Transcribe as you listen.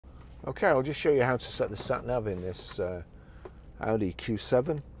Okay, I'll just show you how to set the sat nav in this Audi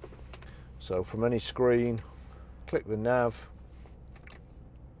Q7. So from any screen, click the nav.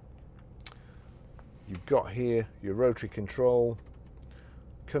 You've got here your rotary control,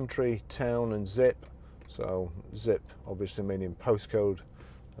 country, town and zip. So zip obviously meaning postcode,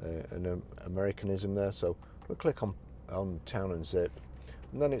 an Americanism there. So we'll click on town and zip,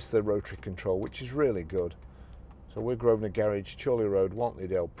 and then it's the rotary control, which is really good. So we're Grosvenor Garage, Chorley Road,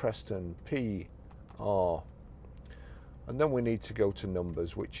 Wantleydale, Preston, PR. And then we need to go to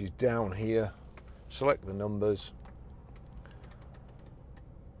numbers, which is down here. Select the numbers.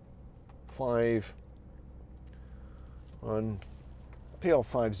 5 and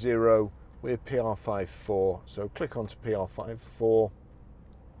PR50, we're PR54. So click onto PR54.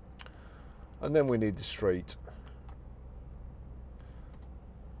 And then we need the street.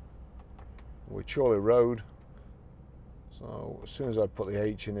 We're Chorley Road. So as soon as I put the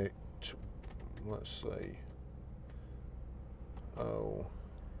H in it, let's see. Oh,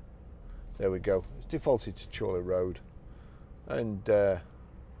 there we go. It's defaulted to Chorley Road, and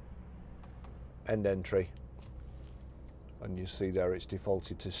end entry. And you see there it's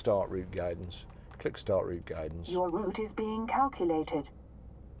defaulted to start route guidance. Click start route guidance. Your route is being calculated.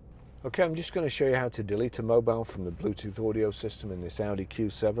 Okay, I'm just going to show you how to delete a mobile from the Bluetooth audio system in this Audi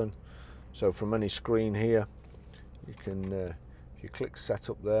Q7. So from any screen here, you can, if you click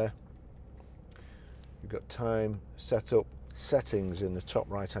setup there, you've got time, setup, settings in the top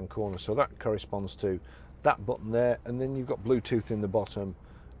right hand corner. So that corresponds to that button there, and then you've got Bluetooth in the bottom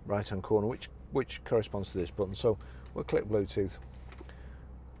right hand corner, which corresponds to this button. So we'll click Bluetooth,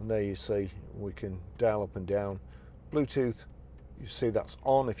 and there you see we can dial up and down. Bluetooth, you see that's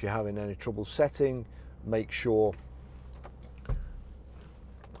on. If you're having any trouble setting, make sure,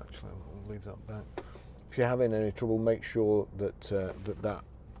 actually I'll leave that back. If you're having any trouble, make sure that that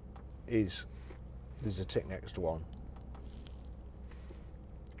is, there's a tick next to on.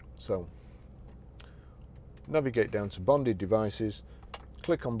 So navigate down to bonded devices,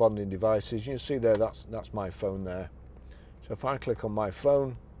 click on bonded devices. You see there, that's my phone there. So if I click on my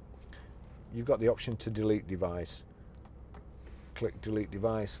phone, you've got the option to delete device. Click delete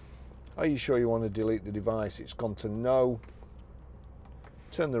device. Are you sure you want to delete the device? It's gone to no.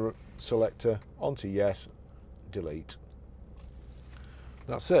 Turn the selector onto yes, delete.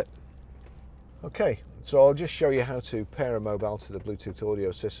 That's it. Okay, so I'll just show you how to pair a mobile to the Bluetooth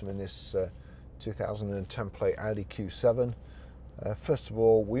audio system in this 2010 plate Audi Q7. First of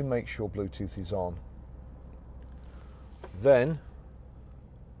all, we make sure Bluetooth is on. Then,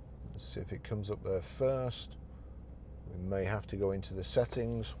 let's see if it comes up there first. We may have to go into the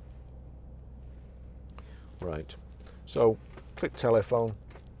settings. Right, so click telephone.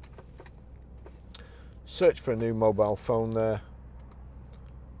 Search for a new mobile phone there.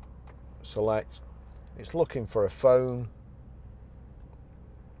 Select. It's looking for a phone.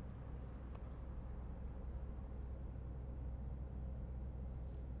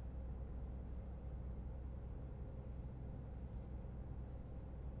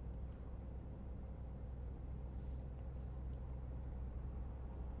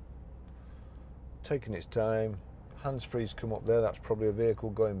 Taking its time. Hands-free's come up there. That's probably a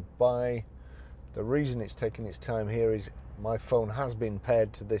vehicle going by. The reason it's taking its time here is my phone has been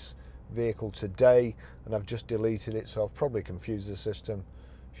paired to this vehicle today, and I've just deleted it, so I've probably confused the system.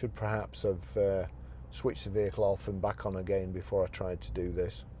 Should perhaps have switched the vehicle off and back on again before I tried to do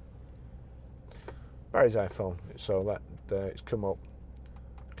this. Barry's iPhone, so that it's come up.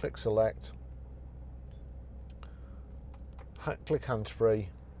 Click select. Click hands-free.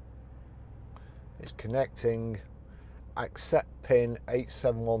 It's connecting. Accept pin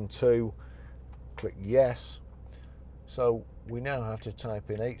 8712. Click yes. So we now have to type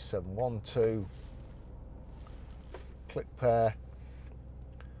in 8712. Click pair.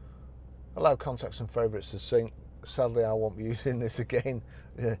 Allow contacts and favourites to sync. Sadly, I won't be using this again.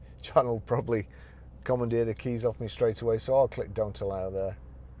 John will probably commandeer the keys off me straight away, so I'll click don't allow there.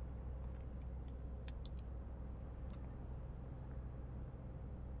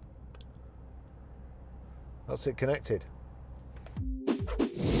 That's it connected.